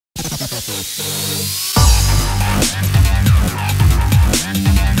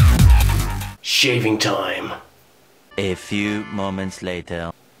Shaving time. A few moments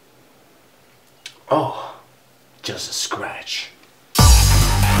later. Oh, just a scratch.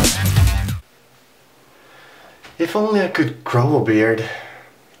 If only I could grow a beard.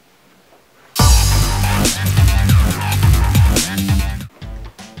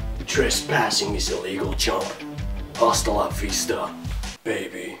 Trespassing is illegal, chump. Hasta la vista,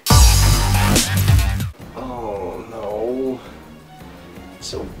 baby. Oh no. It's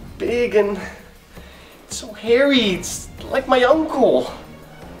so big and it's so hairy. It's like my uncle.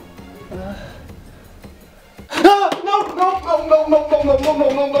 No, no, no, no, no, no, no, no, no,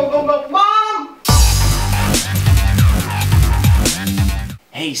 no, no, no, no, Mom!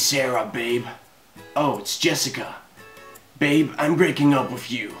 Hey, Sarah, babe. Oh, it's Jessica. Babe, I'm breaking up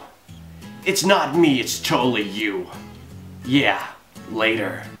with you. It's not me, it's totally you. Yeah,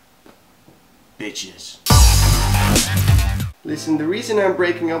 later. Bitches. Listen, the reason I'm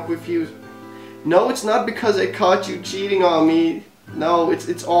breaking up with you... No, it's not because I caught you cheating on me. No,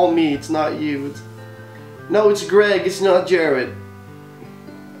 it's all me, it's not you. No, it's Greg, it's not Jared.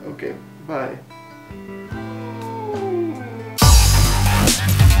 Okay, bye.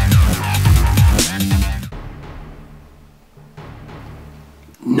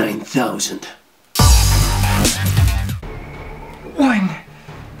 $9,000. 1,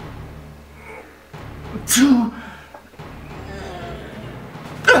 2.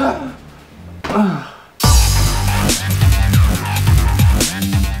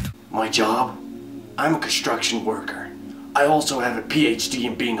 My job? I'm a construction worker. I also have a PhD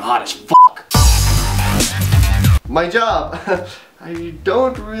in being hot as fuck. My job? I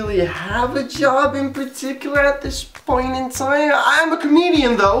don't really have a job in particular at this point in time. I'm a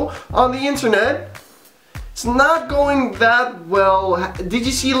comedian though, on the internet. It's not going that well. Did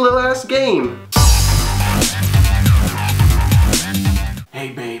you see the last game?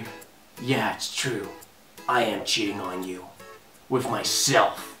 Hey babe, yeah, it's true. I am cheating on you. With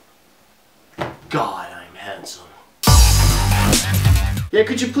myself. God, I'm handsome. Yeah,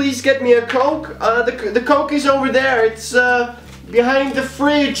 could you please get me a Coke? The Coke is over there. It's behind the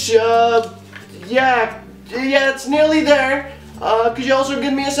fridge. Yeah, it's nearly there. Could you also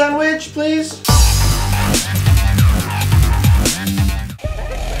get me a sandwich, please?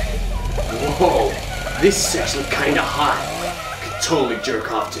 Whoa, this is actually kinda hot. I could totally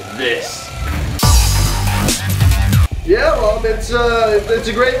jerk off to this. Yeah, well, it's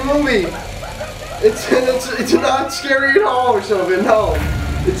a great movie. It's not scary at all or something. No,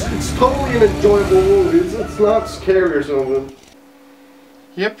 it's totally an enjoyable movie. It's not scary or something.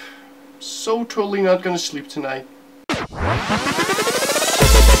 Yep, so totally not gonna sleep tonight.